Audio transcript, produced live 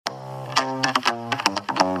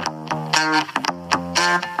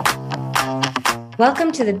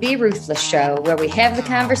Welcome to the Be Ruthless Show, where we have the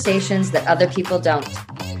conversations that other people don't,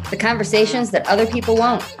 the conversations that other people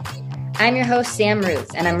won't. I'm your host, Sam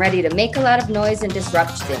Ruth, and I'm ready to make a lot of noise and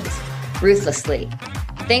disrupt things, ruthlessly.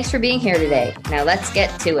 Thanks for being here today. Now let's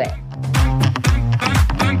get to it.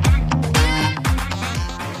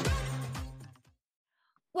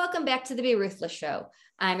 Welcome back to the Be Ruthless Show.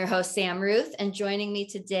 I'm your host, Sam Ruth, and joining me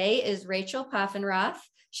today is Rachel Poffenroth.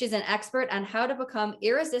 She's an expert on how to become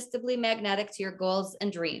irresistibly magnetic to your goals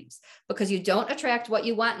and dreams, because you don't attract what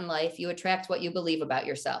you want in life, you attract what you believe about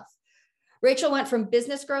yourself. Rachel went from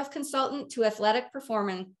business growth consultant to athletic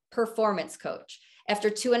performance coach. After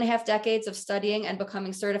 2.5 decades of studying and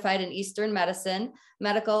becoming certified in Eastern medicine,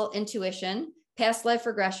 medical intuition, past life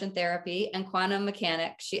regression therapy, and quantum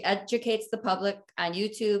mechanics, she educates the public on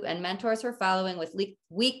YouTube and mentors her following with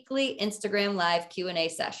weekly Instagram live Q&A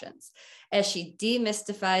sessions as she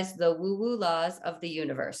demystifies the woo-woo laws of the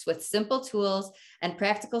universe with simple tools and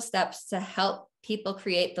practical steps to help people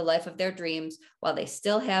create the life of their dreams while they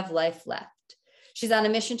still have life left. She's on a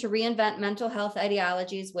mission to reinvent mental health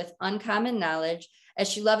ideologies with uncommon knowledge as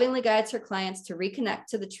she lovingly guides her clients to reconnect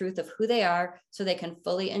to the truth of who they are so they can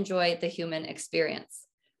fully enjoy the human experience.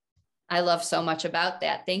 I love so much about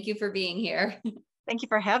that. Thank you for being here. Thank you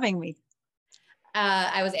for having me.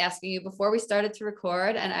 I was asking you before we started to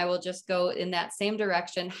record, and I will just go in that same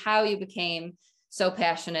direction, how you became so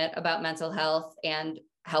passionate about mental health and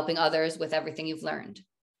helping others with everything you've learned.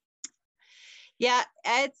 Yeah,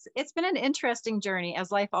 it's been an interesting journey,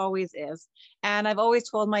 as life always is. And I've always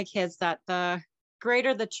told my kids that the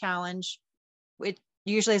greater the challenge, it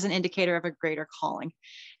usually is an indicator of a greater calling.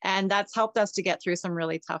 And that's helped us to get through some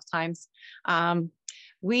really tough times.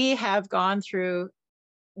 We have gone through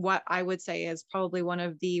what I would say is probably one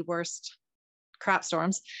of the worst crap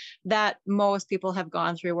storms that most people have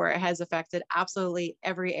gone through, where it has affected absolutely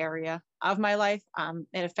every area of my life.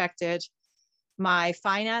 It affected my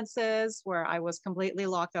finances, where I was completely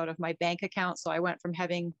locked out of my bank account. So I went from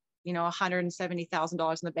having, $170,000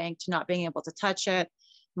 in the bank to not being able to touch it.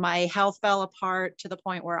 My health fell apart to the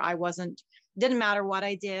point where didn't matter what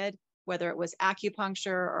I did, whether it was acupuncture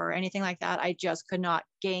or anything like that, I just could not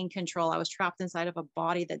gain control. I was trapped inside of a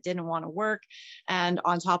body that didn't want to work. And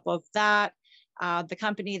on top of that, the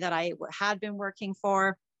company that I had been working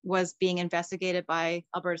for was being investigated by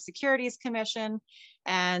Alberta Securities Commission.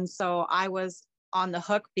 And so I was on the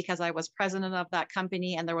hook because I was president of that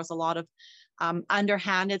company, and there was a lot of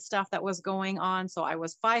underhanded stuff that was going on. So I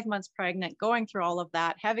was 5 months pregnant, going through all of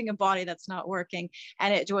that, having a body that's not working,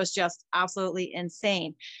 and it was just absolutely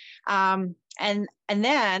insane. And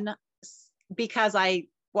then, because I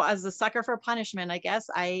was a sucker for punishment, I guess,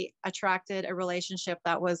 I attracted a relationship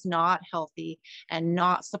that was not healthy and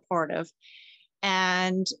not supportive.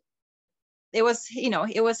 And it was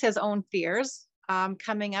his own fears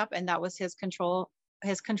coming up, and that was his control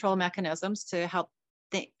mechanisms to help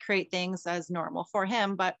create things as normal for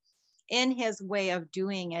him. But in his way of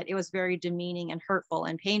doing it, it was very demeaning and hurtful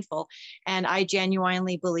and painful. And I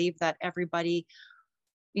genuinely believe that everybody,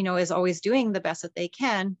 is always doing the best that they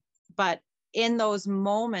can. But in those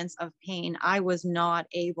moments of pain, I was not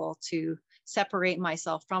able to separate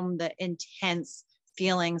myself from the intense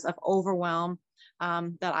feelings of overwhelm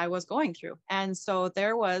that I was going through. And so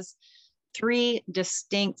there was 3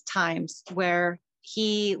 distinct times where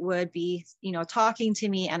he would be, talking to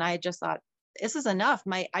me, and I just thought, this is enough.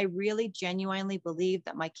 I really genuinely believed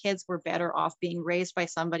that my kids were better off being raised by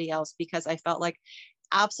somebody else, because I felt like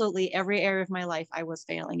absolutely every area of my life I was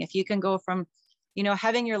failing. If you can go from,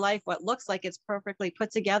 having your life what looks like it's perfectly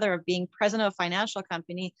put together, of being president of a financial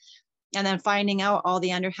company, and then finding out all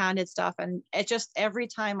the underhanded stuff. And it just, every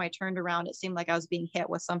time I turned around, it seemed like I was being hit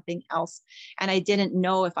with something else. And I didn't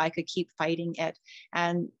know if I could keep fighting it.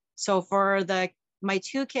 And so for my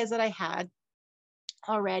 2 kids that I had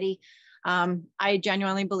already, I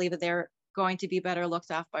genuinely believe that they're going to be better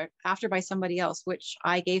looked after by somebody else, which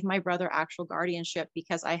I gave my brother actual guardianship,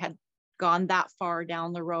 because I had gone that far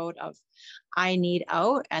down the road of, I need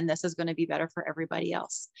out, and this is going to be better for everybody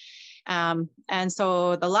else. And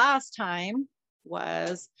so the last time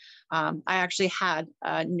was, I actually had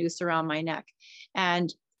a noose around my neck.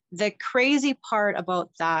 And the crazy part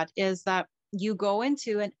about that is that you go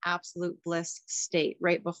into an absolute bliss state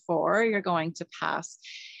right before you're going to pass.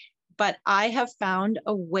 But I have found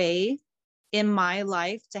a way in my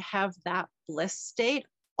life to have that bliss state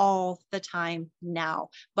all the time now,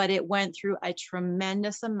 but it went through a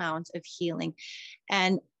tremendous amount of healing.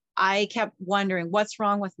 And I kept wondering, what's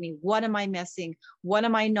wrong with me? What am I missing? What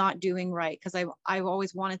am I not doing right? Because I've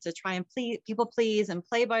always wanted to try and people please and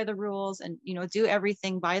play by the rules and, do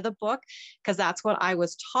everything by the book, because that's what I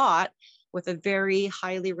was taught. with a very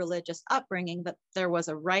highly religious upbringing, that there was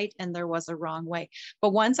a right and there was a wrong way.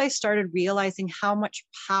 But once I started realizing how much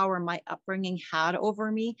power my upbringing had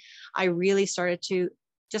over me, I really started to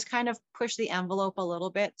just kind of push the envelope a little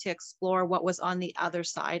bit to explore what was on the other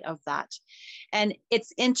side of that. And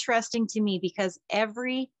it's interesting to me because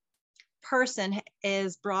every person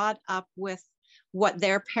is brought up with what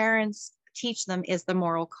their parents teach them is the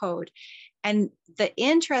moral code. And the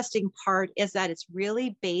interesting part is that it's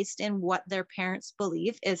really based in what their parents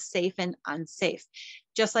believe is safe and unsafe.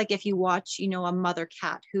 Just like if you watch, a mother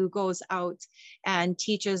cat who goes out and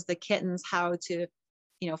teaches the kittens how to,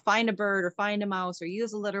 find a bird or find a mouse or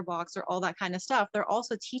use a litter box or all that kind of stuff, they're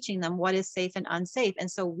also teaching them what is safe and unsafe.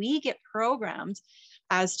 And so we get programmed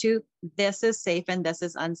as to this is safe and this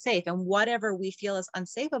is unsafe. And whatever we feel is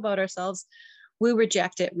unsafe about ourselves, we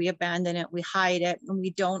reject it, we abandon it, we hide it, and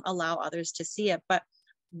we don't allow others to see it. But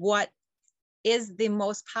what is the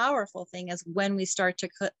most powerful thing is when we start to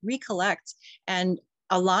recollect and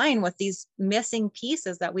align with these missing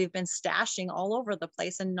pieces that we've been stashing all over the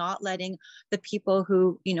place and not letting the people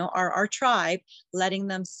who, are our tribe, letting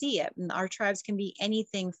them see it. And our tribes can be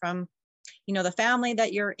anything from, the family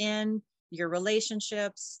that you're in, your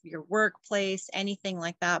relationships, your workplace, anything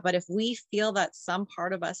like that. But if we feel that some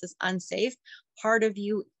part of us is unsafe, part of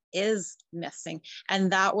you is missing.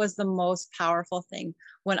 And that was the most powerful thing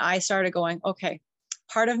when I started going, okay,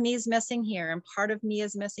 part of me is missing here, and part of me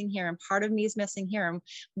is missing here, and part of me is missing here. And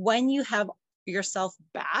when you have yourself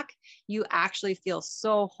back, you actually feel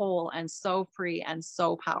so whole and so free and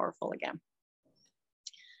so powerful again.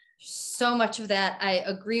 So much of that I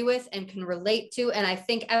agree with and can relate to. And I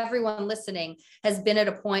think everyone listening has been at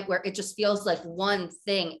a point where it just feels like one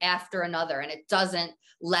thing after another and it doesn't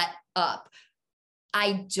let up.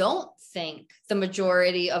 I don't think the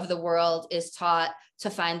majority of the world is taught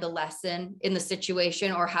to find the lesson in the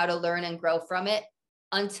situation or how to learn and grow from it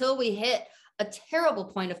until we hit a terrible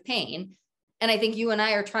point of pain. And I think you and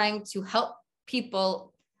I are trying to help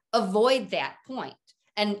people avoid that point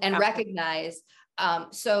and recognize.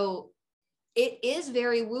 So it is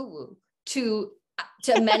very woo-woo to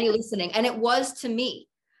many listening. And it was to me.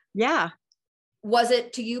 Yeah. Was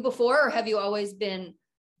it to you before, or have you always been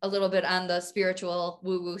a little bit on the spiritual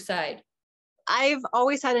woo-woo side? I've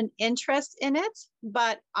always had an interest in it,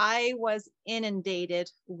 but I was inundated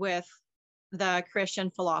with the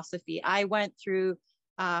Christian philosophy. I went through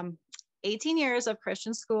 18 years of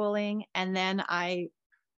Christian schooling, and then I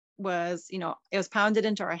was, it was pounded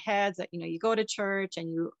into our heads that, you go to church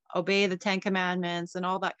and you obey the 10 commandments and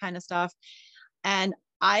all that kind of stuff. And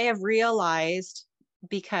I have realized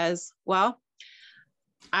because, well,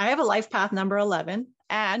 I have a life path number 11,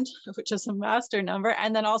 and which is a master number.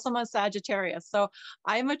 And then also I'm a Sagittarius. So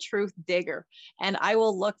I'm a truth digger, and I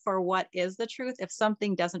will look for what is the truth if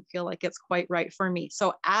something doesn't feel like it's quite right for me.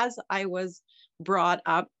 So as I was brought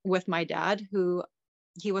up with my dad,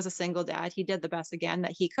 he was a single dad, he did the best again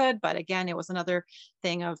that he could. But again, it was another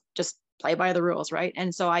thing of just play by the rules, right?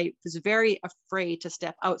 And so I was very afraid to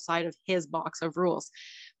step outside of his box of rules.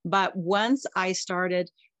 But once I started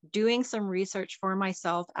doing some research for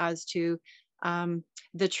myself as to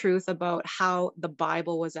the truth about how the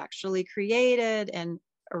Bible was actually created and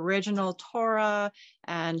original Torah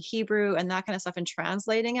and Hebrew and that kind of stuff, and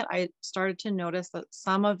translating it, I started to notice that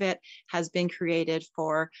some of it has been created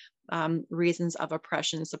for reasons of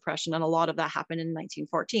oppression and suppression. And a lot of that happened in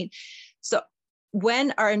 1914. So in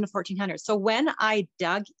the 1400s. So when I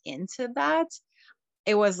dug into that,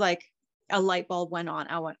 it was like a light bulb went on.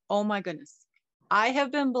 I went, oh my goodness, I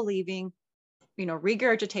have been believing,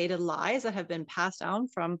 regurgitated lies that have been passed down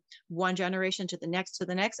from one generation to the next,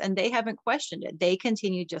 and they haven't questioned it. They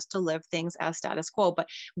continue just to live things as status quo. But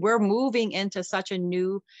we're moving into such a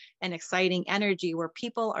new and exciting energy where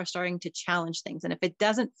people are starting to challenge things. And if it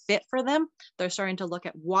doesn't fit for them, they're starting to look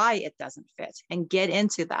at why it doesn't fit and get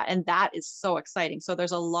into that. And that is so exciting. So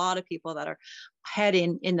there's a lot of people that are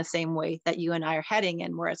heading in the same way that you and I are heading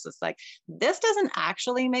in, where it's just like, this doesn't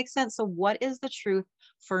actually make sense. So what is the truth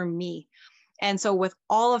for me? And so with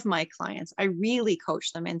all of my clients, I really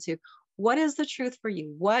coach them into what is the truth for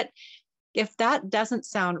you? If that doesn't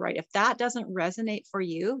sound right, if that doesn't resonate for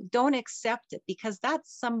you, don't accept it, because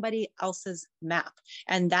that's somebody else's map.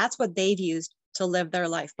 And that's what they've used to live their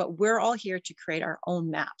life. But we're all here to create our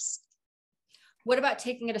own maps. What about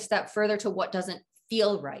taking it a step further to what doesn't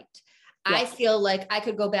feel right? Yeah. I feel like I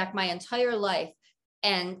could go back my entire life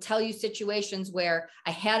and tell you situations where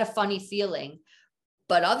I had a funny feeling,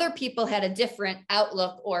 but other people had a different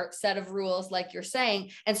outlook or set of rules, like you're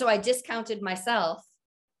saying. And so I discounted myself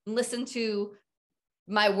and listened to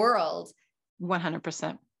my world.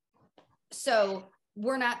 100%. So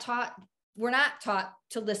we're not taught we're not taught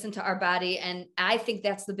to listen to our body. And I think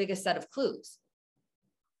that's the biggest set of clues.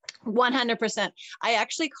 100%. I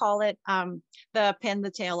actually call it the pin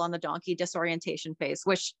the tail on the donkey disorientation phase,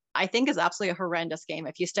 which I think is absolutely a horrendous game.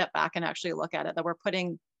 If you step back and actually look at it, that we're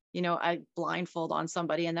putting, a blindfold on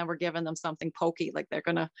somebody and then we're giving them something pokey, like they're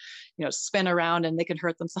going to, spin around and they can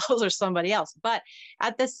hurt themselves or somebody else. But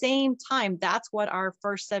at the same time, that's what our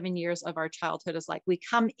first 7 years of our childhood is like. We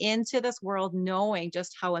come into this world knowing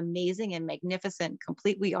just how amazing and magnificent,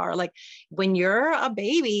 complete we are. Like when you're a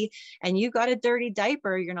baby and you got a dirty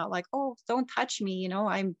diaper, you're not like, oh, don't touch me.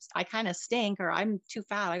 I kind of stink, or I'm too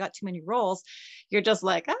fat. I got too many rolls. You're just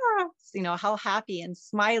like, how happy and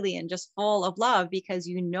smiley and just full of love because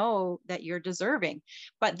that you're deserving.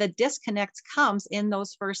 But the disconnect comes in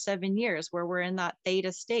those first 7 years where we're in that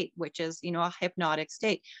theta state, which is, a hypnotic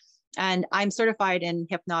state. And I'm certified in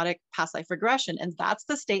hypnotic past life regression. And that's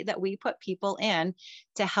the state that we put people in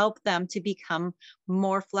to help them to become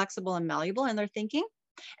more flexible and malleable in their thinking.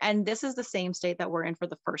 And this is the same state that we're in for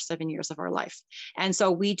the first 7 years of our life. And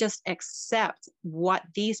so we just accept what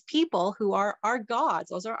these people who are our gods,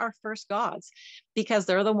 those are our first gods, because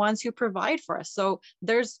they're the ones who provide for us. So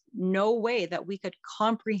there's no way that we could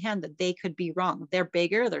comprehend that they could be wrong. They're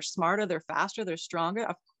bigger, they're smarter, they're faster, they're stronger.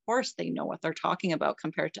 Of course, they know what they're talking about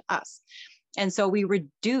compared to us. And so we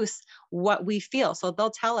reduce what we feel. So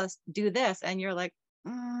they'll tell us, do this. And you're like,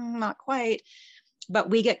 not quite.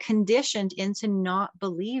 But we get conditioned into not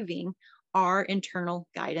believing our internal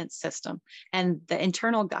guidance system. And the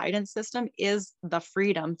internal guidance system is the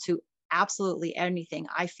freedom to absolutely anything,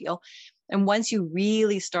 I feel. And once you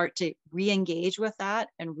really start to re-engage with that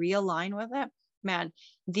and realign with it, man,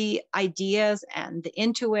 the ideas and the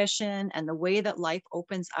intuition and the way that life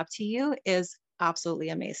opens up to you is absolutely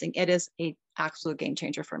amazing. It is an absolute game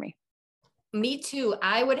changer for me. Me too.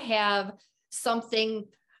 I would have something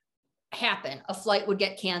happen, a flight would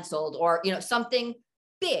get canceled, or something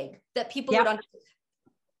big that people would understand.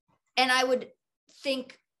 And I would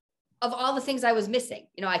think of all the things I was missing.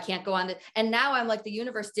 I can't go on that. And now I'm like, the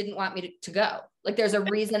universe didn't want me to go. Like there's a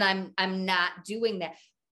reason I'm not doing that.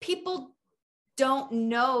 People don't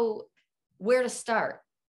know where to start.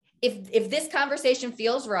 If this conversation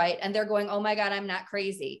feels right and they're going, oh my God, I'm not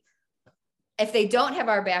crazy. If they don't have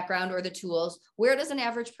our background or the tools, where does an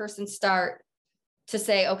average person start to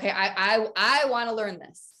say, okay, I want to learn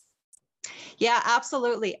this? Yeah,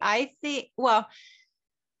 absolutely. I think,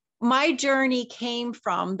 my journey came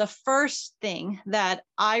from the first thing that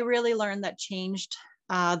I really learned that changed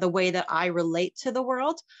the way that I relate to the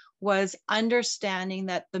world was understanding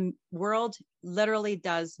that the world literally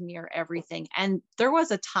does mirror everything. And there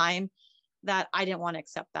was a time that I didn't want to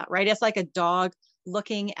accept that, right? It's like a dog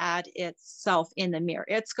looking at itself in the mirror.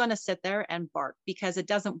 It's going to sit there and bark because it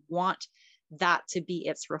doesn't want that to be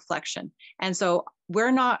its reflection. And so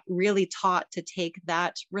we're not really taught to take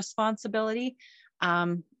that responsibility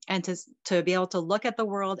and to be able to look at the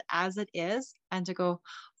world as it is and to go,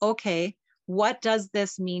 okay, what does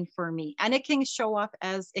this mean for me? And it can show up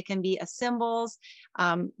as, it can be as symbols,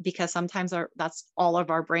 because sometimes that's all of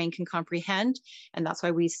our brain can comprehend. And that's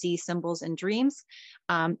why we see symbols in dreams.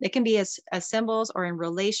 It can be as symbols or in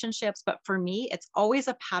relationships, but for me, it's always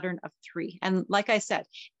a pattern of 3. And like I said,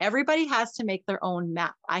 everybody has to make their own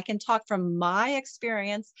map. I can talk from my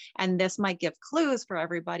experience, and this might give clues for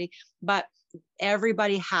everybody, but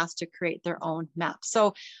everybody has to create their own map.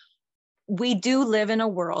 So we do live in a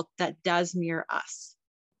world that does mirror us.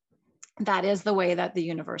 That is the way that the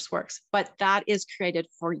universe works, but that is created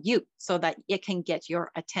for you so that it can get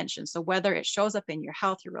your attention. So whether it shows up in your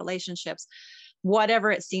health, your relationships,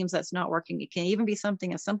 whatever it seems that's not working, it can even be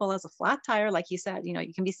something as simple as a flat tire. Like you said,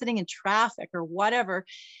 you can be sitting in traffic or whatever.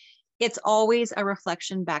 It's always a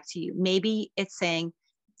reflection back to you. Maybe it's saying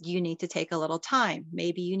you need to take a little time.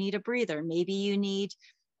 Maybe you need a breather. Maybe you need,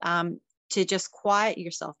 to just quiet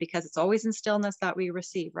yourself, because it's always in stillness that we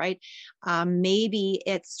receive, right? Maybe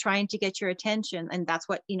it's trying to get your attention. And that's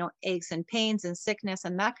what, aches and pains and sickness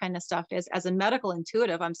and that kind of stuff is. As a medical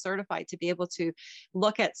intuitive, I'm certified to be able to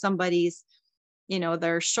look at somebody's,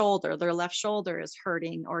 their shoulder, their left shoulder is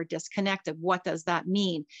hurting or disconnected. What does that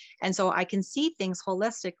mean? And so I can see things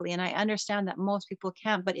holistically, and I understand that most people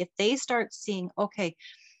can't. But if they start seeing, okay,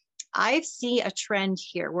 I see a trend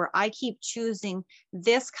here where I keep choosing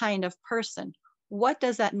this kind of person. What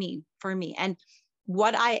does that mean for me? And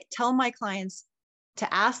what I tell my clients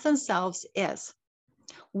to ask themselves is,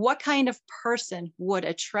 what kind of person would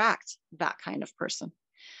attract that kind of person?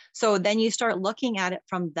 So then you start looking at it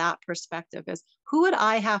from that perspective, is who would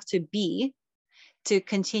I have to be to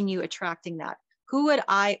continue attracting that?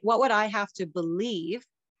 What would I have to believe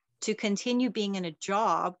to continue being in a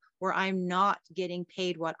job where I'm not getting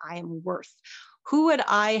paid what I am worth? Who would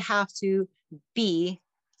I have to be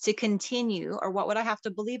to continue, or what would I have to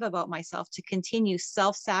believe about myself to continue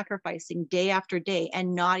self-sacrificing day after day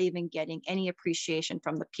and not even getting any appreciation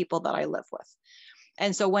from the people that I live with?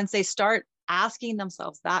 And so once they start asking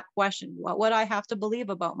themselves that question, what would I have to believe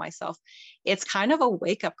about myself? It's kind of a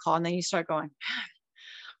wake-up call. And then you start going,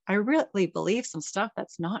 I really believe some stuff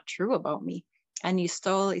that's not true about me. And you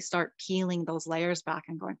slowly start peeling those layers back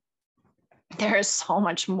and going, there is so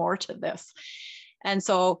much more to this. And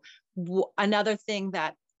so another thing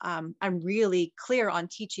that I'm really clear on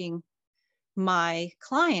teaching my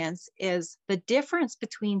clients is the difference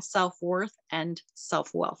between self-worth and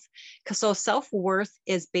self-wealth. So self-worth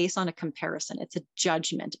is based on a comparison. It's a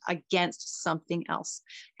judgment against something else.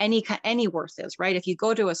 Any worth is, right? If you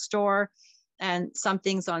go to a store and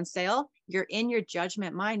something's on sale, you're in your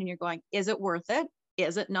judgment mind and you're going, is it worth it?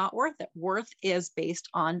 Is it not worth it? Worth is based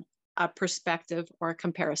on a perspective or a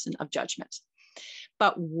comparison of judgment.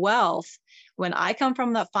 But wealth, when I come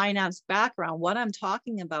from the finance background, what I'm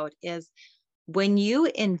talking about is when you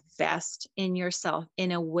invest in yourself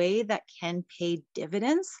in a way that can pay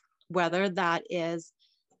dividends, whether that is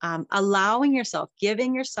allowing yourself,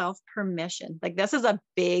 giving yourself permission. Like this is a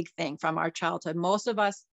big thing from our childhood. Most of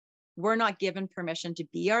us, we're not given permission to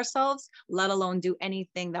be ourselves, let alone do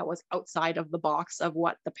anything that was outside of the box of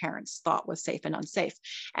what the parents thought was safe and unsafe.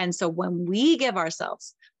 And so when we give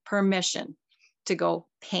ourselves permission to go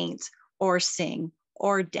paint or sing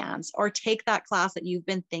or dance or take that class that you've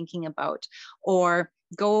been thinking about, or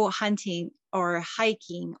go hunting or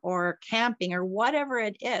hiking or camping or whatever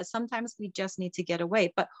it is. Sometimes we just need to get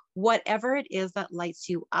away, but whatever it is that lights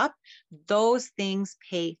you up, those things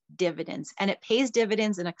pay dividends. And it pays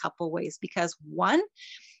dividends in a couple of ways, because one,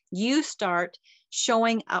 you start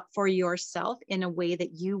showing up for yourself in a way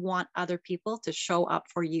that you want other people to show up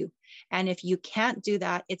for you. And if you can't do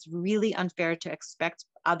that, it's really unfair to expect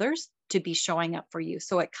others to be showing up for you.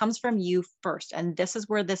 So it comes from you first. And this is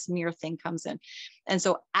where this mirror thing comes in. And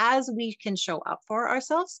so as we can show up for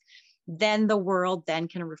ourselves, then the world then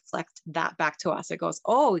can reflect that back to us. It goes,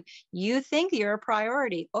 oh, you think you're a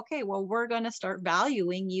priority. Okay, well, we're going to start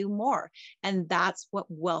valuing you more. And that's what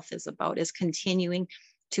wealth is about, is continuing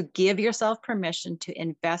to give yourself permission to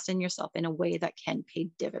invest in yourself in a way that can pay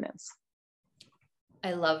dividends.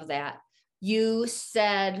 I love that. You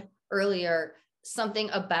said earlier something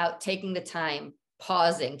about taking the time,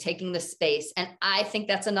 pausing, taking the space. And I think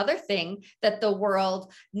that's another thing that the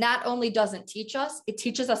world not only doesn't teach us, it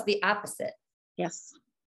teaches us the opposite. Yes.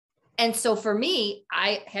 And so for me,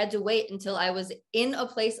 I had to wait until I was in a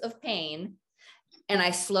place of pain and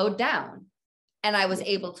I slowed down and I was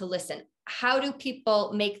able to listen. How do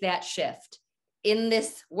people make that shift in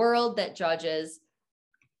this world that judges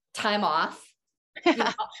time off, you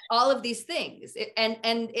know, all of these things? And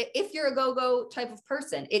if you're a go-go type of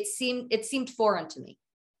person, it seemed foreign to me.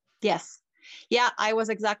 Yes. Yeah, I was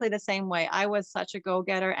exactly the same way. I was such a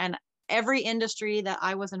go-getter, and every industry that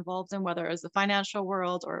I was involved in, whether it was the financial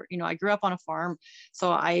world or, you know, I grew up on a farm.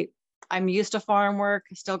 So I'm used to farm work.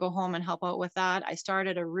 I still go home and help out with that. I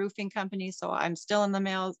started a roofing company, so I'm still in the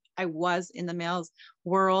mails. I was in the mails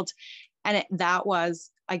world. And that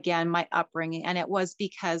was, again, my upbringing. And it was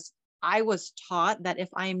because I was taught that if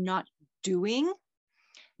I'm not doing,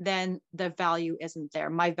 then the value isn't there.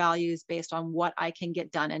 My value is based on what I can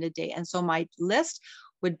get done in a day. And so my list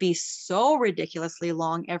would be so ridiculously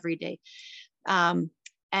long every day.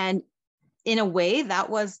 And in a way, that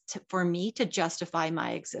was for me to justify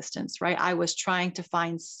my existence, right? I was trying to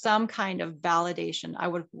find some kind of validation. I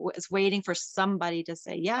was waiting for somebody to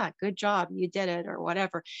say, yeah, good job, you did it, or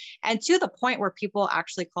whatever. And to the point where people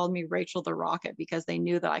actually called me Rachel the Rocket, because they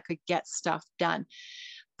knew that I could get stuff done.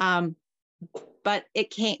 But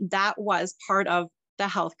that was part of the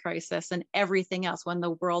health crisis and everything else when the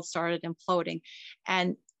world started imploding.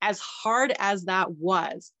 And as hard as that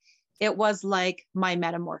was, it was like my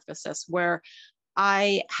metamorphosis, where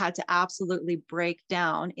I had to absolutely break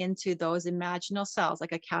down into those imaginal cells,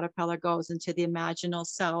 like a caterpillar goes into the imaginal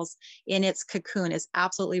cells in its cocoon, is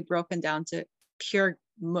absolutely broken down to pure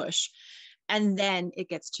mush. And then it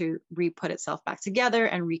gets to re-put itself back together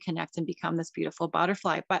and reconnect and become this beautiful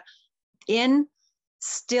butterfly. But in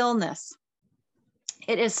stillness,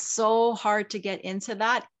 it is so hard to get into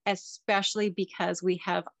that, especially because we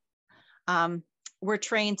have, we're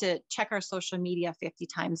trained to check our social media 50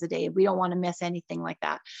 times a day. We don't want to miss anything like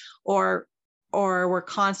that. Or we're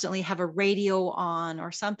constantly have a radio on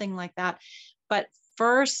or something like that. But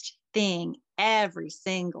first thing, every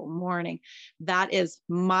single morning, that is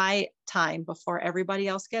my time before everybody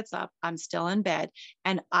else gets up. I'm still in bed,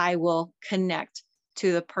 and I will connect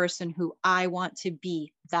to the person who I want to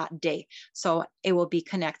be that day. So it will be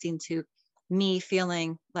connecting to me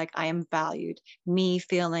feeling like I am valued, me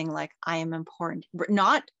feeling like I am important,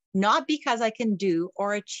 not because I can do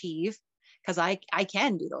or achieve, because I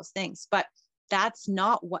can do those things, but that's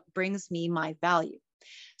not what brings me my value.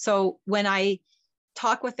 So when I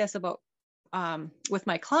talk with this about with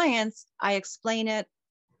my clients, I explain it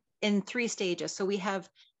in 3 stages. So we have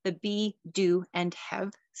the be, do, and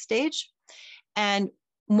have stage. And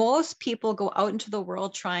most people go out into the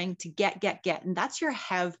world trying to get, and that's your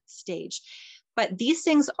have stage. But these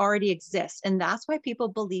things already exist. And that's why people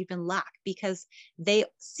believe in lack, because they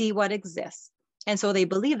see what exists. And so they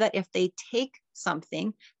believe that if they take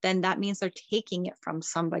something, then that means they're taking it from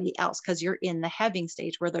somebody else, because you're in the having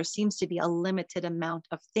stage where there seems to be a limited amount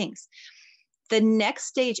of things. The next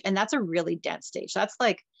stage, and that's a really dense stage. That's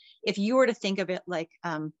like, if you were to think of it like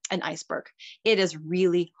an iceberg, it is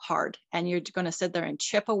really hard, and you're going to sit there and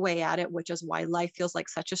chip away at it, which is why life feels like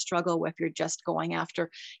such a struggle if you're just going after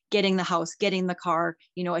getting the house, getting the car,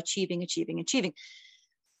 achieving,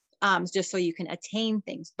 just so you can attain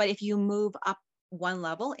things. But if you move up one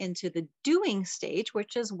level into the doing stage,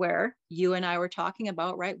 which is where you and I were talking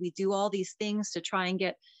about, right? We do all these things to try and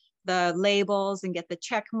get the labels and get the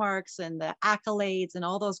check marks and the accolades and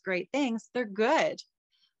all those great things. They're good.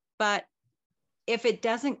 But if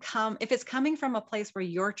it's coming from a place where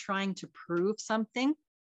you're trying to prove something,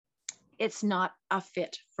 it's not a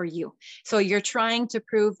fit for you. So you're trying to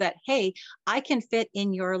prove that, hey, I can fit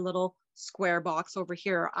in your little square box over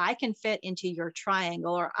here, or I can fit into your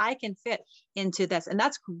triangle, or I can fit into this. And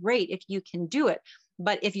that's great if you can do it.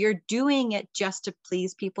 But if you're doing it just to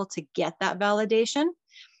please people to get that validation,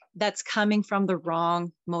 that's coming from the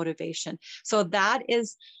wrong motivation. So that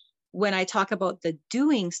is when I talk about the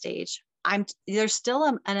doing stage, there's still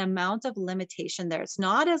an amount of limitation there. It's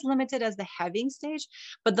not as limited as the having stage,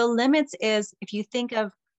 but the limits is, if you think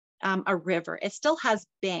of a river, it still has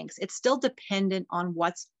banks. It's still dependent on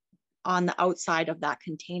what's on the outside of that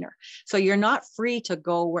container. So you're not free to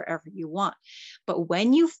go wherever you want. But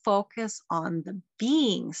when you focus on the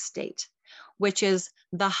being state, which is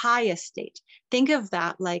the highest state, think of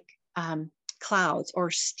that like clouds or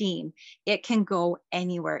steam. It can go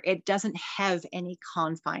anywhere. It doesn't have any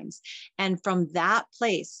confines. And from that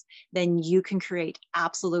place, then you can create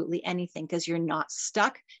absolutely anything, because you're not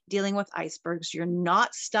stuck dealing with icebergs. You're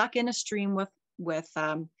not stuck in a stream with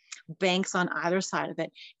banks on either side of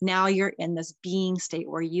it. Now you're in this being state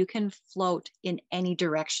where you can float in any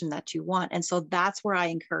direction that you want. And so that's where I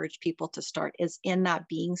encourage people to start, is in that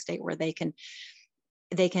being state where they can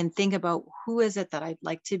think about, who is it that I'd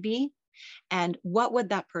like to be? And what would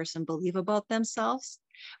that person believe about themselves?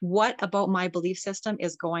 What about my belief system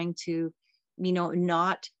is going to,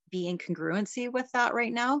 not be in congruency with that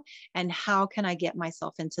right now? And how can I get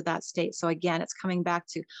myself into that state? So again, it's coming back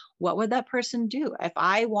to, what would that person do? If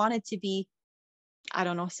I wanted to be, I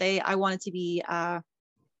don't know, say I wanted to be a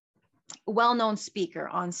well-known speaker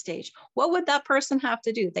on stage, what would that person have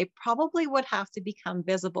to do? They probably would have to become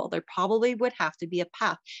visible. There probably would have to be a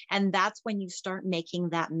path. And that's when you start making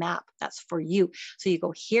that map that's for you. So you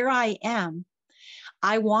go, here I am.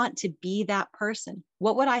 I want to be that person.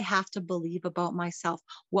 What would I have to believe about myself?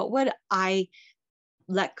 What would I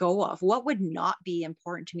let go of? What would not be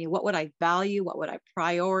important to me? What would I value? What would I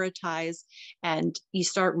prioritize? And you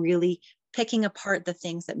start really picking apart the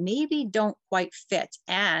things that maybe don't quite fit.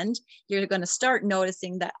 And you're going to start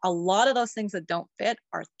noticing that a lot of those things that don't fit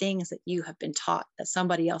are things that you have been taught, that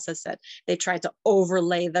somebody else has said. They tried to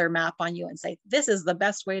overlay their map on you and say, this is the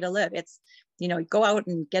best way to live. It's, go out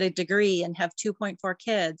and get a degree and have 2.4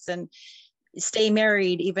 kids and stay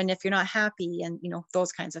married, even if you're not happy, and,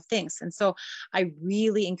 those kinds of things. And so I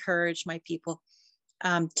really encourage my people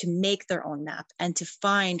to make their own map and to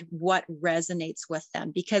find what resonates with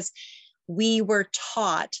them, because we were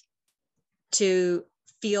taught to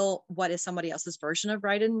feel what is somebody else's version of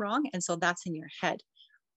right and wrong. And so that's in your head.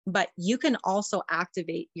 But you can also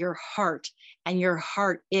activate your heart, and your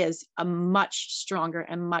heart is a much stronger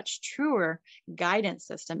and much truer guidance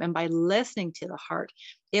system. And by listening to the heart,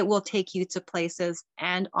 it will take you to places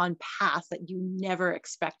and on paths that you never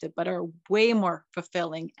expected, but are way more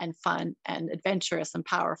fulfilling and fun and adventurous and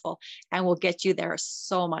powerful, and will get you there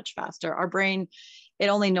so much faster. Our brain, it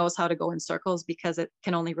only knows how to go in circles because it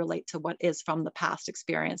can only relate to what is from the past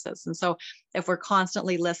experiences. And so if we're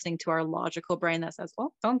constantly listening to our logical brain that says,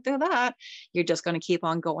 oh, don't do that, you're just going to keep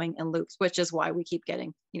on going in loops, which is why we keep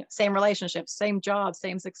getting, same relationships, same jobs,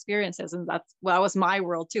 same experiences. And that was my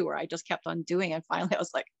world too, where I just kept on doing it. And finally I was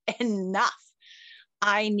like, enough.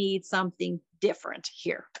 I need something different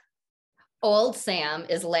here. Old Sam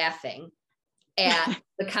is laughing at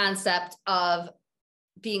the concept of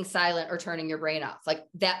being silent or turning your brain off. Like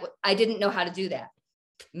that, I didn't know how to do that.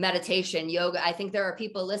 Meditation, yoga. I think there are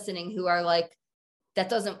people listening who are like, that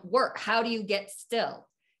doesn't work. How do you get still?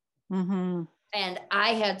 Mm-hmm. And I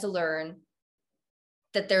had to learn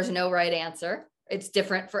that there's no right answer. It's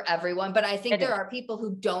different for everyone. But I think there are people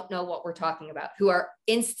who don't know what we're talking about, who are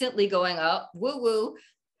instantly going, oh, woo woo.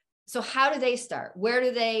 So how do they start? Where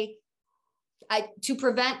do they, to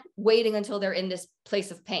prevent waiting until they're in this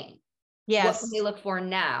place of pain? Yes. What can they look for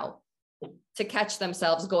now to catch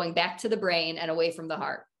themselves going back to the brain and away from the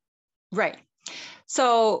heart? Right.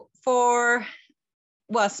 So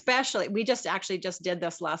especially, we just did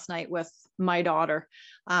this last night with my daughter.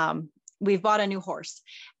 We've bought a new horse,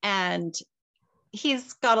 and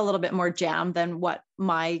he's got a little bit more jam than what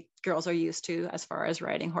my girls are used to as far as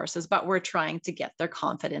riding horses, but we're trying to get their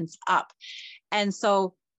confidence up. And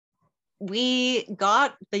so we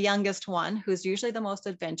got the youngest one, who's usually the most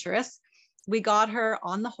adventurous. We got her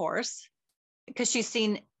on the horse because she's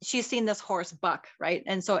seen this horse buck, right?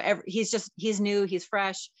 And so he's new, he's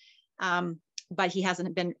fresh, but he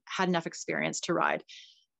hasn't had enough experience to ride.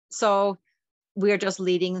 So we're just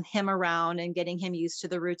leading him around and getting him used to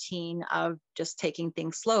the routine of just taking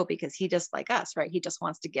things slow, because he just like us, right? He just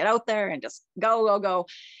wants to get out there and just go, go, go.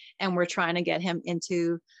 And we're trying to get him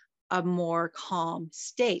into a more calm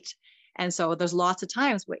state. And so there's lots of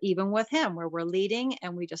times even with him where we're leading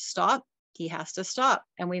and we just stop. He has to stop,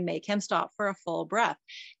 and we make him stop for a full breath.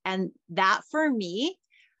 And that for me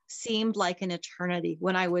seemed like an eternity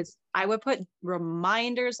when I would put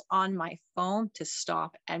reminders on my phone to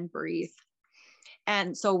stop and breathe.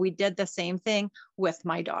 And so we did the same thing with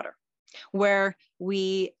my daughter, where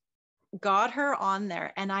we got her on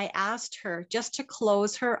there and I asked her just to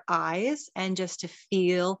close her eyes and just to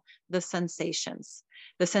feel the sensations,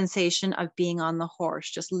 the sensation of being on the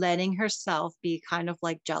horse, just letting herself be kind of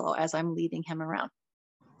like Jello as I'm leading him around.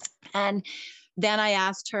 And then I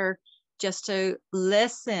asked her just to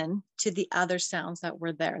listen to the other sounds that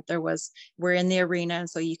were there. We're in the arena, and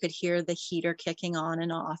so you could hear the heater kicking on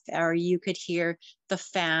and off, or you could hear the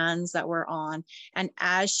fans that were on. And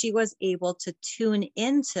as she was able to tune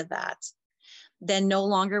into that, then no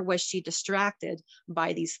longer was she distracted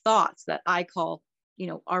by these thoughts that I call,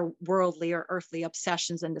 our worldly or earthly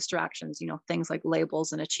obsessions and distractions, things like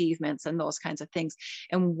labels and achievements and those kinds of things.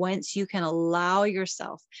 And once you can allow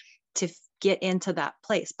yourself to get into that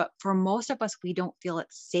place. But for most of us, we don't feel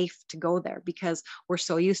it's safe to go there because we're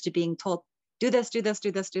so used to being told, do this, do this, do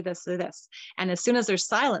this, do this, do this. And as soon as there's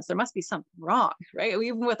silence, there must be something wrong, right?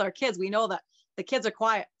 Even with our kids, we know that the kids are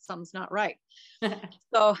quiet, something's not right.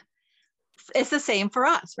 So it's the same for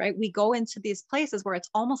us, right? We go into these places where it's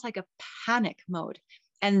almost like a panic mode.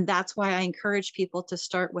 And that's why I encourage people to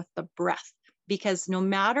start with the breath, because no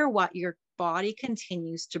matter what, your body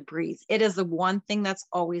continues to breathe. It is the one thing that's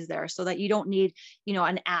always there, so that you don't need,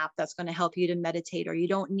 an app that's going to help you to meditate, or you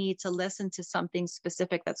don't need to listen to something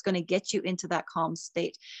specific that's going to get you into that calm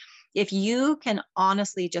state. If you can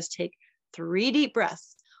honestly just take 3 deep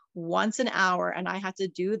breaths once an hour, and I had to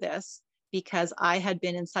do this because I had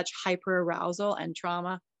been in such hyper arousal and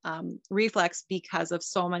trauma reflex because of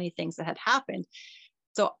so many things that had happened.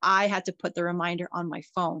 So I had to put the reminder on my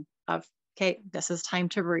phone of, okay, this is time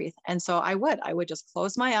to breathe. And so I would just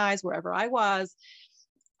close my eyes wherever I was,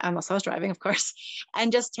 unless I was driving, of course,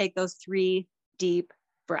 and just take those 3 deep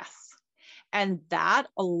breaths. And that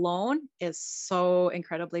alone is so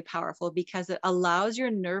incredibly powerful, because it allows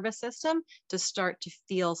your nervous system to start to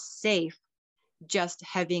feel safe, just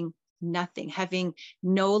having nothing, having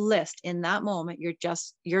no list in that moment.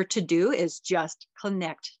 Your to-do is just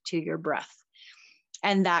connect to your breath.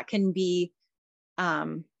 And that can be,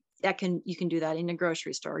 you can do that in a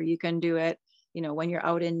grocery store. You can do it, when you're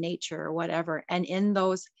out in nature or whatever. And in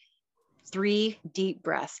those 3 deep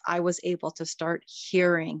breaths, I was able to start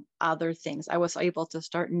hearing other things. I was able to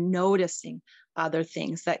start noticing other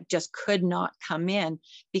things that just could not come in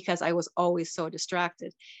because I was always so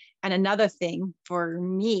distracted. And another thing for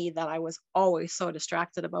me that I was always so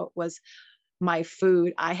distracted about was my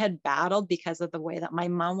food. I had battled, because of the way that my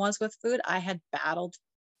mom was with food, I had battled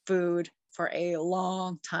food for a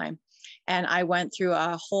long time. And I went through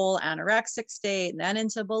a whole anorexic state and then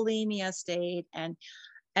into bulimia state. And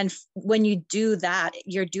when you do that,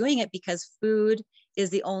 you're doing it because food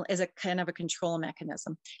is a kind of a control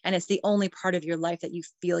mechanism. And it's the only part of your life that you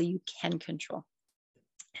feel you can control.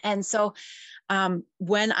 And so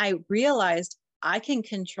when I realized I can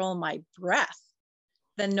control my breath,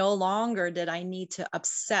 then no longer did I need to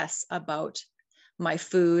obsess about my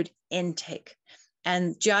food intake.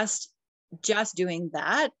 And just doing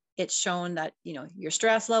that, it's shown that, you know, your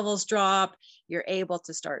stress levels drop, you're able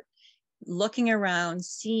to start looking around,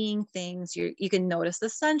 seeing things. You can notice the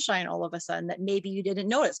sunshine all of a sudden that maybe you didn't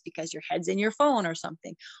notice because your head's in your phone or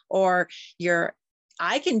something, or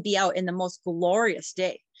I can be out in the most glorious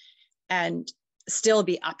day and still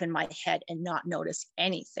be up in my head and not notice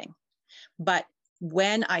anything. But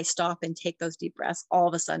when I stop and take those deep breaths, all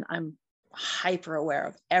of a sudden I'm hyper aware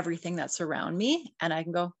of everything that's around me. And I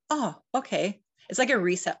can go, oh, okay. It's like a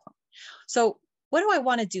reset. So what do I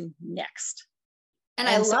want to do next? And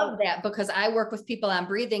I love that, because I work with people on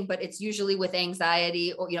breathing, but it's usually with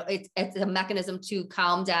anxiety, or, you know, it's a mechanism to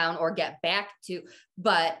calm down or get back to,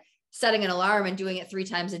 but setting an alarm and doing it 3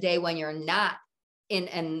 times a day when you're not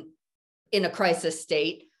in a crisis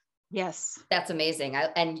state. Yes. That's amazing.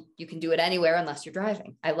 And you can do it anywhere unless you're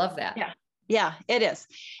driving. I love that. Yeah. Yeah, it is.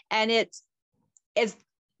 And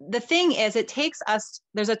the thing is, it takes us,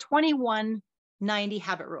 there's a 21-90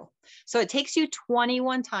 habit rule. So it takes you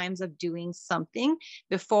 21 times of doing something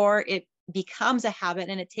before it becomes a habit.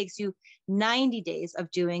 And it takes you 90 days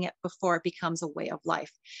of doing it before it becomes a way of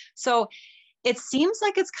life. So it seems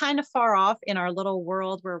like it's kind of far off in our little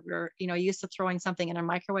world where we're, you know, used to throwing something in a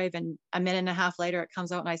microwave and a minute and a half later, it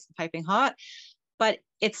comes out nice and piping hot. But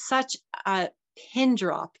it's such a pin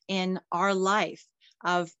drop in our life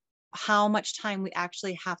of how much time we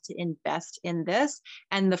actually have to invest in this,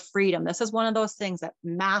 and the freedom. This is one of those things that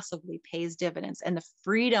massively pays dividends, and the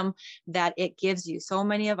freedom that it gives you. So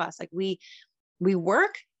many of us, like we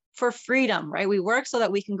work for freedom, right? We work so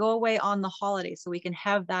that we can go away on the holidays, so we can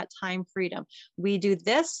have that time freedom. We do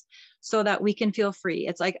this so that we can feel free.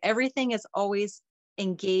 It's like everything is always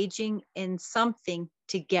engaging in something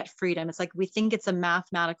to get freedom. It's like we think it's a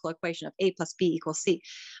mathematical equation of A plus B equals C,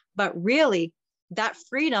 but really that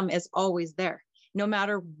freedom is always there. No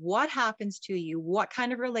matter what happens to you, what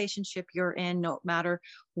kind of relationship you're in, no matter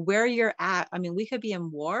where you're at. I mean, we could be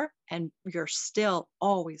in war and you're still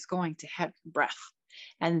always going to have breath.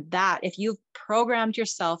 And that, if you've programmed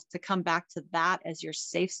yourself to come back to that as your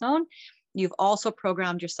safe zone, you've also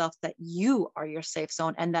programmed yourself that you are your safe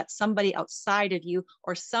zone, and that somebody outside of you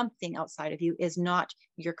or something outside of you is not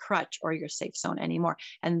your crutch or your safe zone anymore.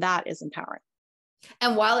 And that is empowering.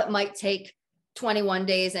 And while it might take 21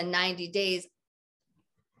 days and 90 days,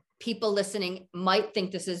 people listening might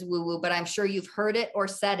think this is woo-woo, but I'm sure you've heard it or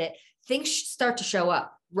said it. Things start to show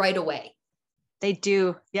up right away. They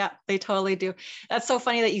do. Yeah, they totally do. That's so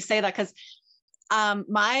funny that you say that, because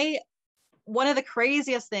one of the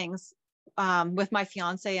craziest things with my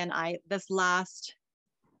fiance and I,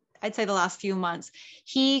 I'd say the last few months,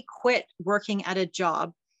 he quit working at a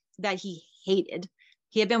job that he hated.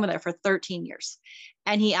 He had been with it for 13 years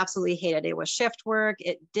and he absolutely hated it. It was shift work.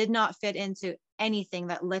 It did not fit into anything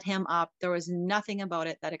that lit him up. There was nothing about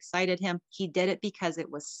it that excited him. He did it because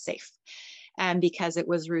it was safe, and because it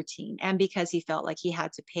was routine, and because he felt like he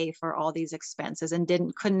had to pay for all these expenses and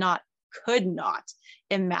could not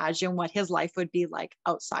imagine what his life would be like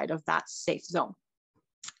outside of that safe zone.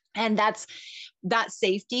 And that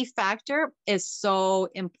safety factor is so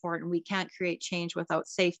important. We can't create change without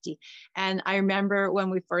safety. And I remember when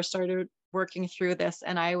we first started working through this,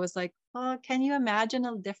 and I was like, oh, can you imagine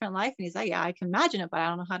a different life? And he's like, yeah, I can imagine it, but I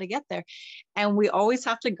don't know how to get there. And we always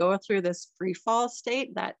have to go through this free fall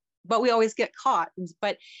state but we always get caught.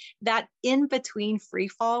 But that in between free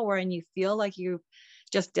fall, wherein you feel like you've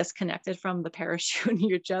just disconnected from the parachute and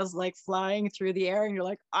you're just like flying through the air and you're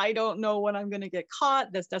like, I don't know when I'm going to get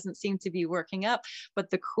caught. This doesn't seem to be working up.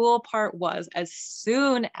 But the cool part was, as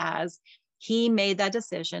soon as he made that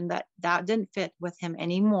decision that didn't fit with him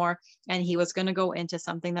anymore, and he was going to go into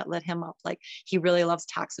something that lit him up, like he really loves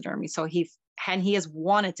taxidermy. So he has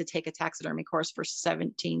wanted to take a taxidermy course for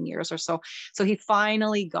 17 years or so. So he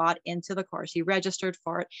finally got into the course. He registered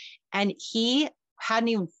for it, and he hadn't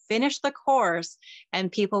even finished the course,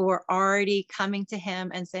 and people were already coming to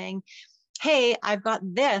him and saying, hey, I've got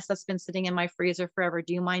this that's been sitting in my freezer forever.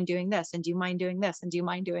 Do you mind doing this? And do you mind doing this? And do you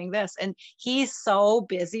mind doing this? And he's so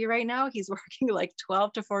busy right now. He's working like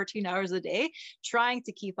 12 to 14 hours a day, trying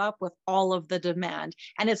to keep up with all of the demand.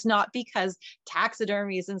 And it's not because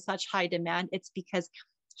taxidermy is in such high demand. It's because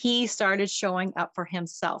he started showing up for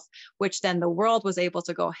himself, which then the world was able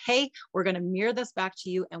to go, hey, we're going to mirror this back to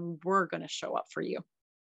you, and we're going to show up for you.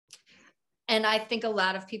 And I think a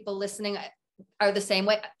lot of people listening are the same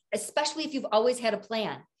way, especially if you've always had a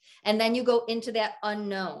plan and then you go into that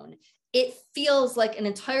unknown. It feels like an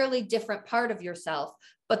entirely different part of yourself,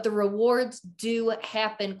 but the rewards do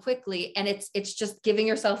happen quickly. And it's just giving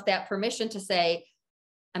yourself that permission to say,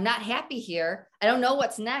 I'm not happy here. I don't know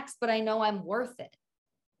what's next, but I know I'm worth it.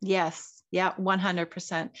 Yes. Yeah.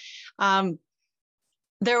 100%.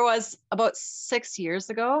 There was about 6 years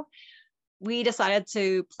ago, we decided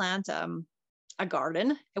to plant a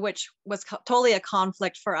garden, which was totally a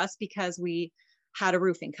conflict for us because we had a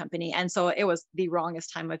roofing company. And so it was the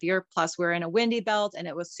wrongest time of year. Plus we're in a windy belt and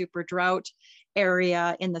it was super drought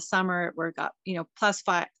area in the summer where it got, plus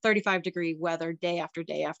 35-degree weather day after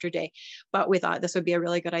day after day. But we thought this would be a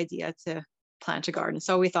really good idea to plant a garden.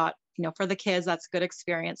 So we thought, for the kids, that's a good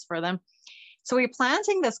experience for them. So we're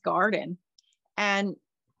planting this garden and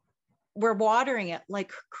we're watering it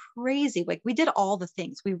like crazy. Like we did all the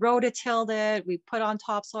things. We rototilled it, we put on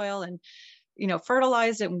topsoil and,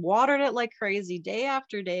 fertilized it and watered it like crazy day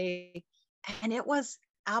after day. And it was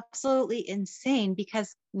absolutely insane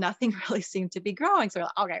because nothing really seemed to be growing. So we're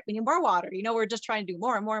like, okay, we need more water. We're just trying to do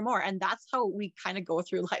more and more and more. And that's how we kind of go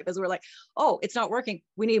through life, is we're like, oh, it's not working.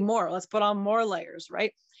 We need more. Let's put on more layers,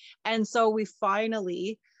 right? And so we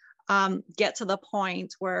finally get to the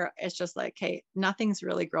point where it's just like, hey, nothing's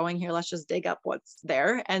really growing here. Let's just dig up what's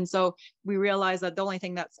there. And so we realized that the only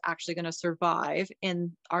thing that's actually going to survive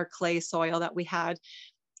in our clay soil that we had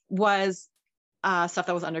was stuff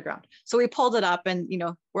that was underground. So we pulled it up and,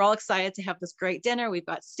 we're all excited to have this great dinner. We've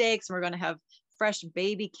got steaks and we're going to have fresh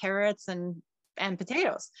baby carrots and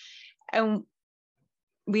potatoes. And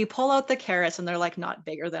we pull out the carrots and they're like not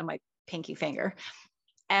bigger than my pinky finger.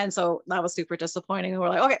 And so that was super disappointing. And we're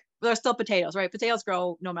like, okay, there's still potatoes, right? Potatoes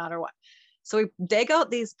grow no matter what. So we dig out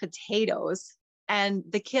these potatoes and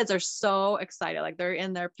the kids are so excited. Like they're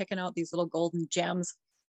in there picking out these little golden gems.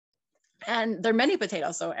 And they're mini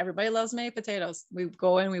potatoes. So everybody loves mini potatoes. We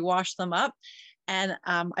go in, we wash them up and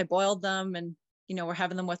I boiled them and, we're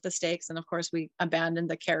having them with the steaks. And of course we abandoned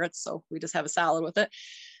the carrots. So we just have a salad with it.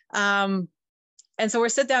 And so we're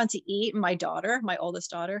sit down to eat. My daughter, my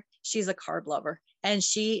oldest daughter, she's a carb lover and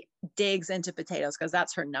she digs into potatoes because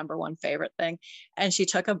that's her number one favorite thing. And she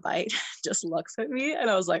took a bite, just looks at me. And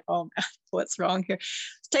I was like, oh man, what's wrong here?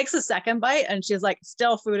 Takes a second bite and she's like,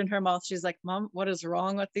 still food in her mouth. She's like, Mom, what is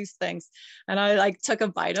wrong with these things? And I took a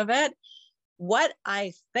bite of it. What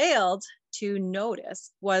I failed to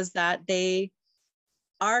notice was that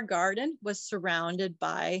our garden was surrounded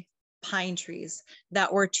by pine trees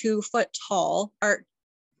that were 2 foot tall, or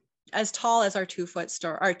as tall as our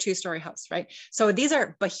 2-story house, right? So these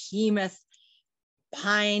are behemoth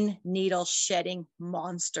pine needle shedding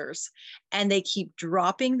monsters, and they keep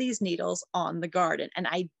dropping these needles on the garden. And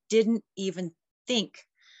I didn't even think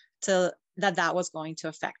that was going to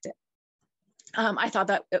affect it. I thought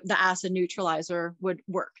that the acid neutralizer would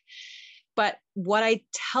work. But what I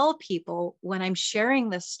tell people when I'm sharing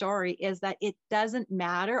this story is that it doesn't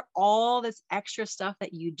matter all this extra stuff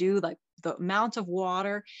that you do, like the amount of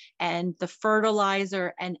water and the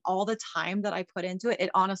fertilizer and all the time that I put into it. It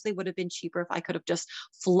honestly would have been cheaper if I could have just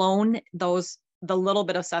flown the little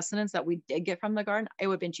bit of sustenance that we did get from the garden. It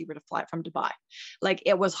would have been cheaper to fly it from Dubai. Like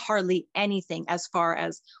it was hardly anything as far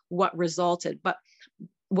as what resulted. But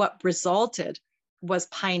what resulted was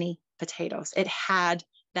piney potatoes. It had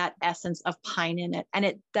that essence of pine in it. And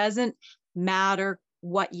it doesn't matter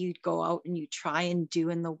what you go out and you try and do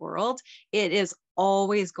in the world. It is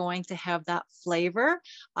always going to have that flavor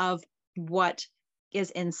of what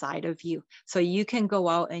is inside of you. So you can go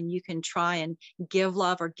out and you can try and give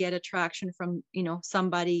love or get attraction from,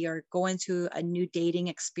 somebody or go into a new dating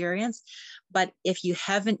experience. But if you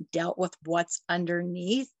haven't dealt with what's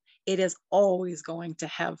underneath, it is always going to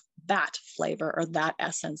have that flavor or that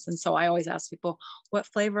essence. And so I always ask people, what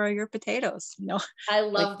flavor are your potatoes? I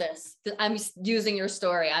love this. I'm using your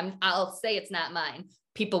story. I'll say it's not mine.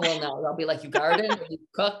 People will know. They'll be like, you garden or you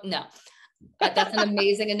cook? No, that's an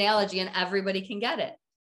amazing analogy and everybody can get it.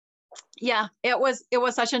 Yeah, it was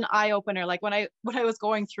such an eye opener. Like when I was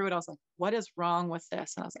going through it, I was like, what is wrong with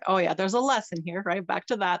this? And I was like, oh yeah, there's a lesson here, right? Back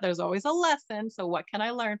to that. There's always a lesson. So what can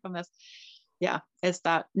I learn from this? Yeah, it's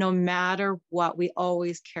that no matter what, we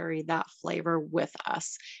always carry that flavor with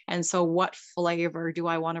us. And so what flavor do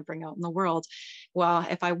I want to bring out in the world? Well,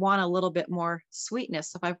 if I want a little bit more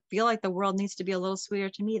sweetness, if I feel like the world needs to be a little sweeter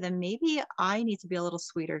to me, then maybe I need to be a little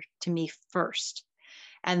sweeter to me first.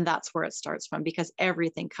 And that's where it starts from, because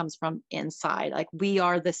everything comes from inside. Like we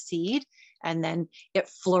are the seed and then it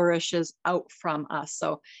flourishes out from us.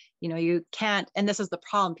 So, you can't, and this is the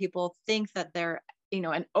problem. People think that they're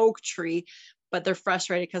an oak tree, but they're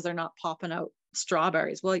frustrated because they're not popping out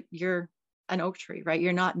strawberries. Well, you're an oak tree, right?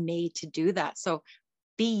 You're not made to do that. So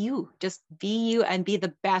be you, just be you and be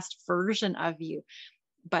the best version of you.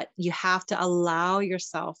 But you have to allow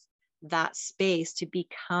yourself that space to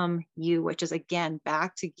become you, which is again,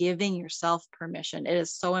 back to giving yourself permission. It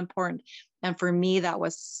is so important. And for me, that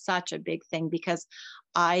was such a big thing because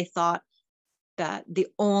I thought that the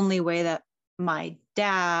only way that my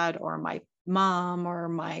dad or my mom or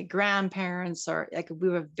my grandparents, or like we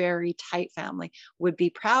were a very tight family, would be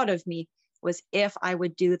proud of me was if I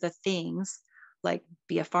would do the things like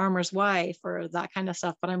be a farmer's wife or that kind of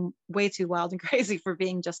stuff. But I'm way too wild and crazy for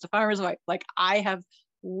being just a farmer's wife. Like I have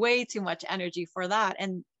way too much energy for that.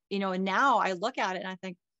 And, and now I look at it and I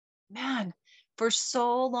think, man, for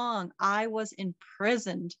so long, I was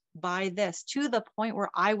imprisoned by this to the point where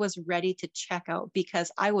I was ready to check out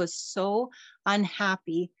because I was so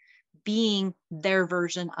unhappy being their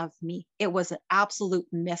version of me. It was an absolute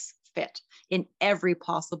misfit in every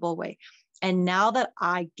possible way. And now that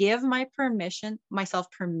I give myself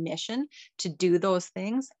permission to do those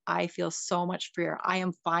things, I feel so much freer. I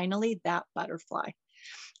am finally that butterfly.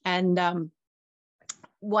 And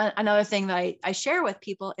another thing that I share with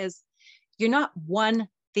people is you're not one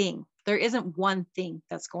thing. There isn't one thing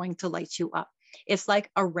that's going to light you up. It's like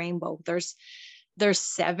a rainbow. There's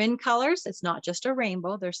 7 colors. It's not just a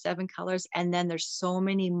rainbow. There's 7 colors. And then there's so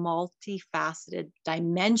many multifaceted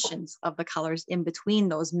dimensions of the colors in between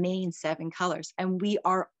those main 7 colors. And we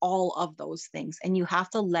are all of those things. And you have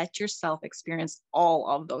to let yourself experience all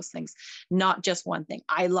of those things, not just one thing.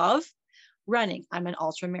 I love running. I'm an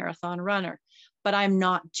ultra marathon runner, but I'm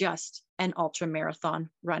not just an ultra marathon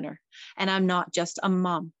runner. And I'm not just a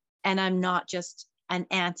mom. And I'm not just an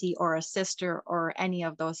auntie or a sister or any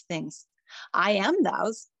of those things. I am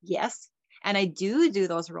those, yes. And I do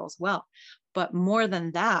those roles well. But more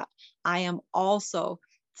than that, I am also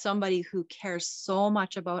somebody who cares so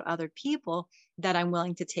much about other people that I'm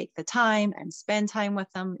willing to take the time and spend time with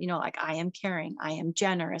them. Like I am caring, I am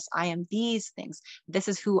generous, I am these things. This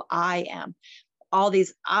is who I am. All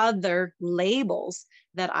these other labels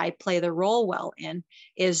that I play the role well in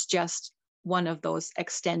is just one of those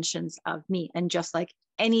extensions of me. And just like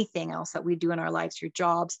anything else that we do in our lives, your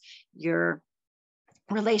jobs, your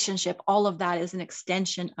relationship, all of that is an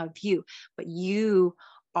extension of you, but you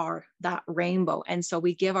are that rainbow. And so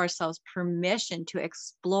we give ourselves permission to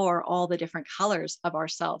explore all the different colors of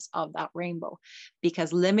ourselves, of that rainbow,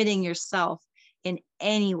 because limiting yourself in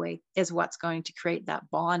any way is what's going to create that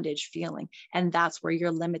bondage feeling. And that's where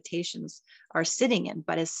your limitations are sitting in.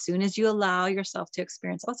 But as soon as you allow yourself to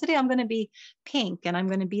experience, oh, today I'm going to be pink and I'm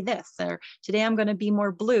going to be this, or today I'm going to be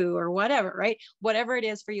more blue or whatever, right? Whatever it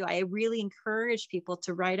is for you. I really encourage people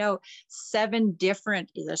to write out 7 different,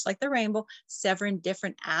 just like the rainbow, 7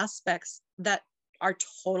 different aspects that are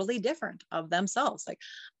totally different of themselves. Like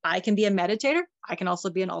I can be a meditator. I can also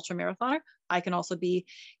be an ultra marathoner. I can also be,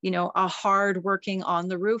 a hard working on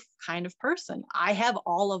the roof kind of person. I have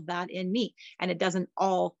all of that in me, and it doesn't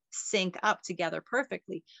all sync up together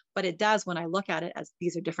perfectly, but it does when I look at it as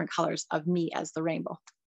these are different colors of me as the rainbow.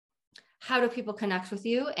 How do people connect with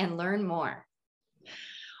you and learn more?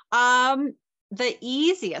 The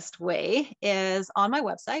easiest way is on my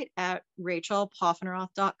website at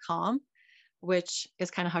rachelpoffenroth.com, which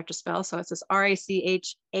is kind of hard to spell. So it's just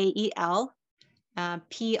RACHAEL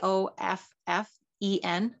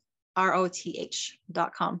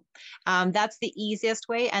POFFENROTH.com. That's the easiest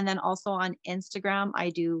way. And then also on Instagram, I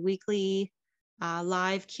do weekly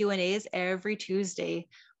live Q&As every Tuesday.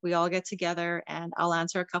 We all get together and I'll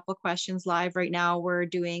answer a couple of questions live. Right now, we're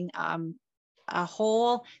doing a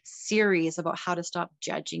whole series about how to stop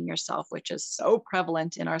judging yourself, which is so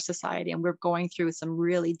prevalent in our society. And we're going through some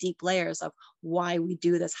really deep layers of why we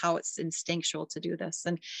do this, how it's instinctual to do this.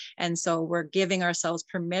 And so we're giving ourselves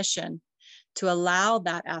permission to allow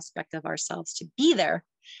that aspect of ourselves to be there,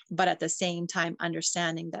 but at the same time,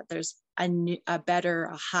 understanding that there's a better,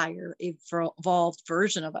 a higher, evolved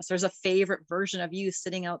version of us. There's a favorite version of you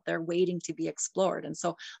sitting out there waiting to be explored. And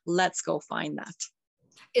so let's go find that.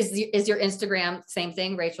 Is your Instagram same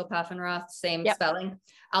thing, Rachel Poffenroth, same Yep. spelling?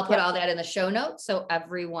 I'll put all that in the show notes so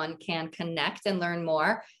everyone can connect and learn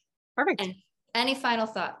more. Perfect. And any final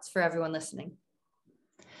thoughts for everyone listening?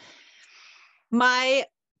 My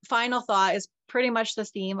final thought is pretty much the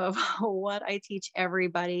theme of what I teach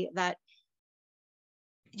everybody, that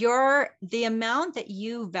the amount that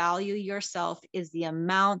you value yourself is the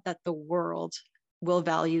amount that the world will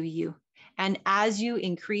value you. And as you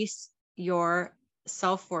increase your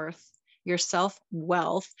self-worth, your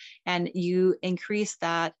self-wealth, and you increase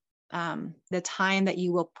that, the time that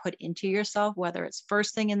you will put into yourself, whether it's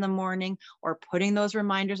first thing in the morning or putting those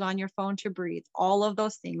reminders on your phone to breathe, all of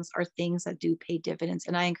those things are things that do pay dividends.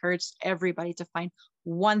 And I encourage everybody to find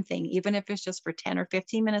one thing, even if it's just for 10 or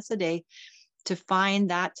 15 minutes a day, to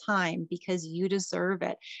find that time, because you deserve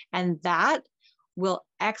it. And that will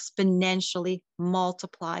exponentially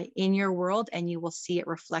multiply in your world, and you will see it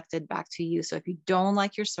reflected back to you. So if you don't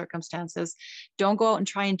like your circumstances, don't go out and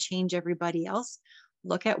try and change everybody else.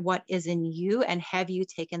 look at what is in you, and have you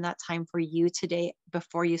taken that time for you today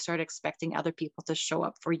before you start expecting other people to show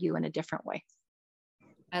up for you in a different way?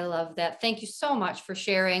 I love that. Thank you so much for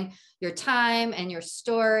sharing your time and your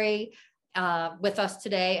story with us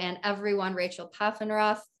today. And everyone,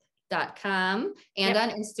 RachelPaffenroth.com and on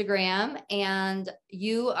Instagram. And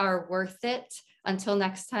you are worth it. Until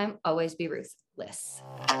next time, always be ruthless.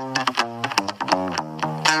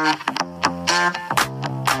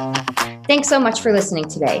 Thanks so much for listening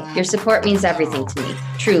today. Your support means everything to me,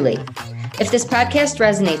 truly. If this podcast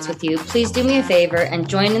resonates with you, please do me a favor and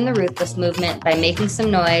join in the Ruthless movement by making some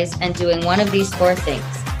noise and doing one of these 4 things.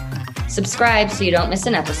 Subscribe so you don't miss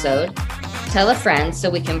an episode. Tell a friend so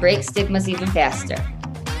we can break stigmas even faster.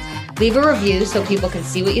 Leave a review so people can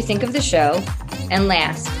see what you think of the show. And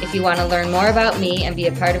last, if you want to learn more about me and be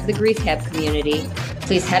a part of the Grief Hab community,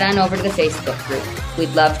 please head on over to the Facebook group. We'd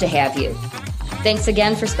love to have you. Thanks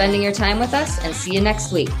again for spending your time with us, and see you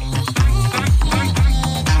next week.